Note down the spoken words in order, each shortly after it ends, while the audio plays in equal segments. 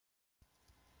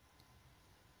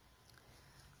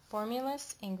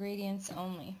Formulas, ingredients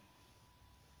only.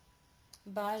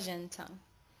 Bajentang.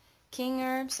 King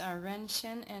herbs are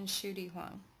Renshen and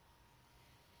Shudihuang.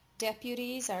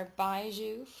 Deputies are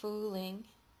Baizhu, Fuling,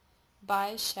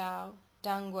 Baishao,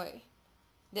 Dangui.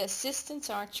 The assistants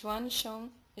are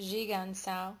Chuansheng,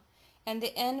 Jigansao, and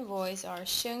the envoys are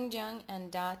Shengjiang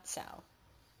and Datsao.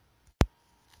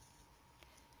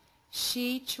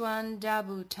 Shi Chuan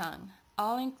Dabutang,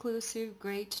 all-inclusive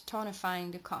great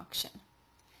tonifying decoction.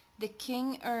 The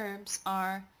king herbs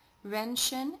are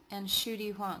Renshen and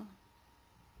Shudihuang.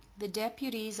 The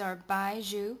deputies are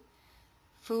Baizhu,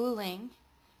 Fuling,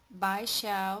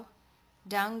 Baishao,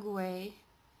 Dangui,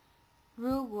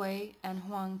 Rugui, and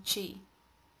Huangqi.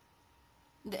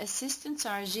 The assistants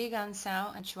are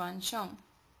Jigansao and Chuansheng.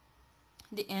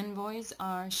 The envoys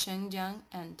are Shengjiang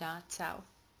and Datsao.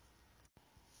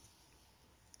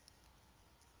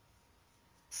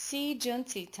 Si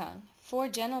Junzitang, four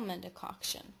gentlemen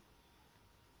decoction.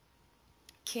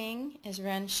 King is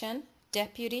Renshen,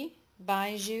 deputy,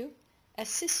 Baizhu,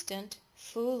 assistant,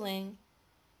 Fuling,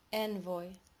 envoy,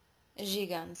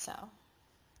 Jigansao.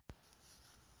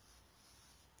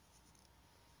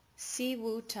 Si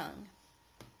Wutang,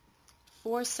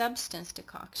 four substance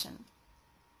decoction.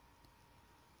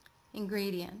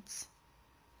 Ingredients: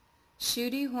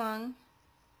 Shudihuang,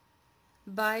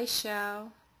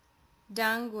 Baishao,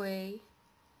 Dangui,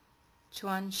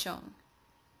 Chuansheng.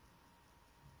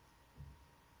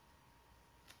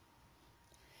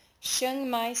 Sheng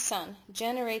Mai Sun,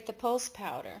 generate the pulse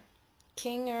powder.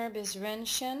 King herb is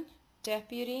Renshen,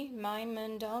 deputy, Mai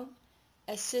Mendong,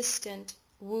 assistant,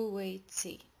 Wu Wei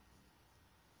Zi.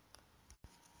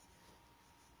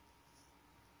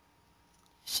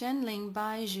 Shenling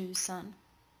Baizhu Sun,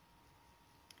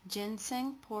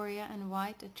 ginseng, poria, and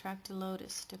white attract a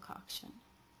lotus decoction.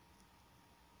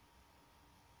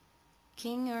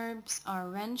 King herbs are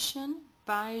Renshen,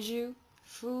 Baizhu,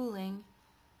 Fuling,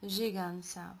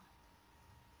 Jigansao.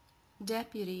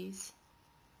 Deputies: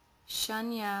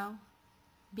 Shanyao,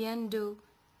 Biandu,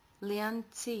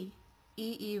 Lianzi,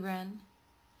 Yi Ren,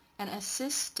 and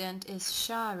assistant is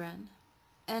Sharen,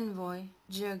 envoy,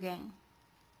 Zhegeng.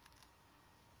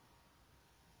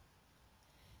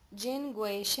 Jin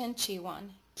Gui Shenqiwan,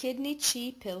 kidney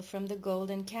qi pill from the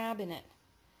golden cabinet.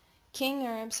 King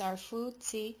herbs are Fu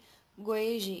Zi,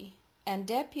 Guiji, and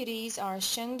deputies are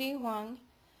Shengdi Huang,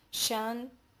 Shan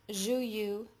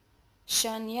Zhuyu,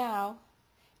 Shan Yao,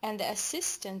 and the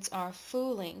assistants are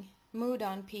Fuling,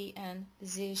 Mudan Pi, and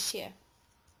Zixie.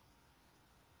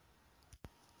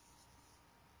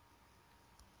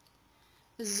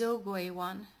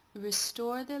 Zogui-wan,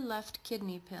 restore the left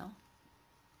kidney pill.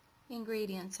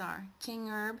 Ingredients are king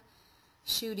herb,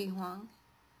 Shudihuang.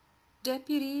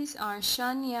 Deputies are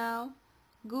Shan Yao,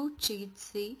 Gu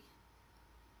Qi,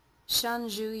 Shan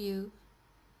Zhuyu,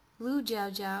 Lu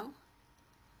Jiaojiao,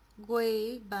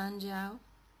 Gui Banjiao,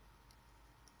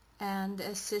 and the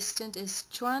assistant is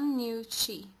Chuan Niu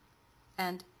Qi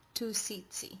and Tu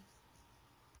Sitzi.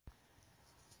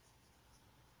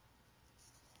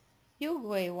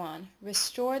 Yugui-wan,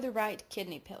 restore the right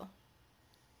kidney pill.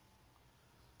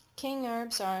 King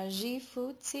herbs are Ji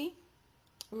Fu Zi,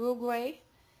 Rugui,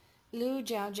 Lu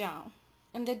Jiaojiao,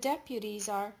 and the deputies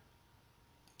are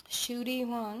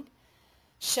Shudihuang,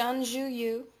 Shan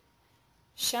Zhuyu,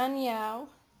 Shan Yao,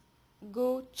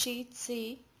 Gu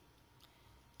Qi,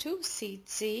 Tu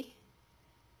Sitzi,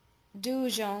 Du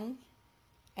Zhong,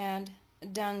 and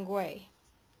Dangui.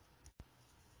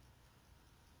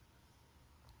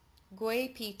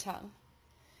 Gui Pitang,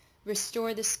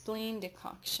 restore the spleen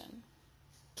decoction.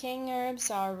 King herbs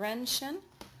are Renshen,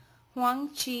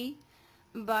 Huangqi,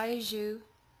 Baizhu,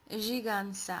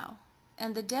 Jigansao,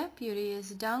 and the deputy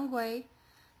is Dangui,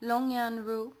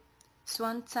 Longyanru,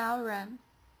 Suancao Ren,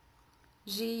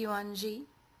 Ji Yuanji,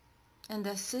 and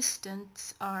the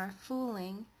assistants are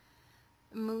Fuling,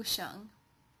 Musheng,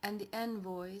 and the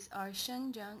envoys are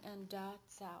Shengjiang and Da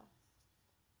Cao.